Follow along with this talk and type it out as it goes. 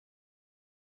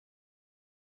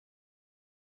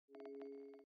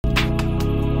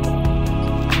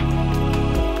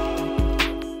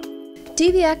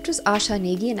TV actress Asha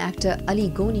Negi and actor Aly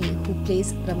Goni, who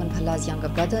plays Raman Bhalla's younger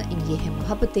brother in Yeh Hai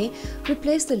Mohabbatein,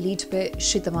 replaced the lead pair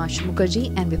Shritama Mukherjee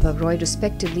and Vibhav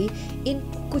respectively in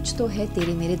Kuch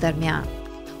Tere Darmiyaan.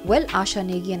 Well, Asha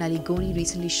Negi and Aly Goni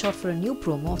recently shot for a new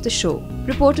promo of the show.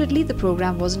 Reportedly, the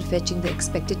program wasn't fetching the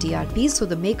expected TRPs, so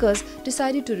the makers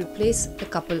decided to replace the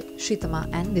couple Shritama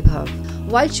and Vibhav.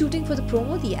 While shooting for the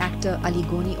promo, the actor Aly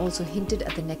Goni also hinted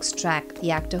at the next track.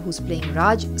 The actor who's playing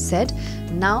Raj said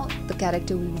now the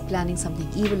character will be planning something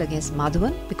evil against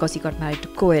Madhavan because he got married to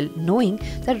Koel, knowing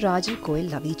that Raj and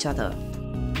Koel love each other.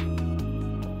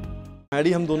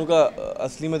 Maddie हम दोनों का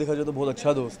असली में देखा जाए तो बहुत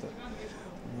अच्छा दोस्त है।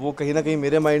 वो कहीं ना कहीं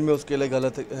मेरे माइंड में उसके लिए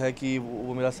गलत है कि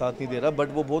वो मेरा साथ नहीं दे रहा,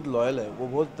 बट वो बहुत लॉयल है, वो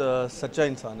बहुत सच्चा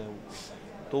इंसान है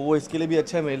तो वो इसके लिए भी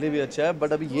अच्छा है, मेरे लिए भी अच्छा है।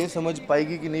 बट अभी ये समझ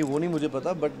पाएगी कि नहीं वो नहीं मुझे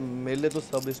पता, बट मेरे लिए तो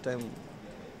सब इस टाइम।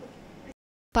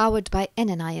 Powered by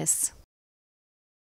NNIS.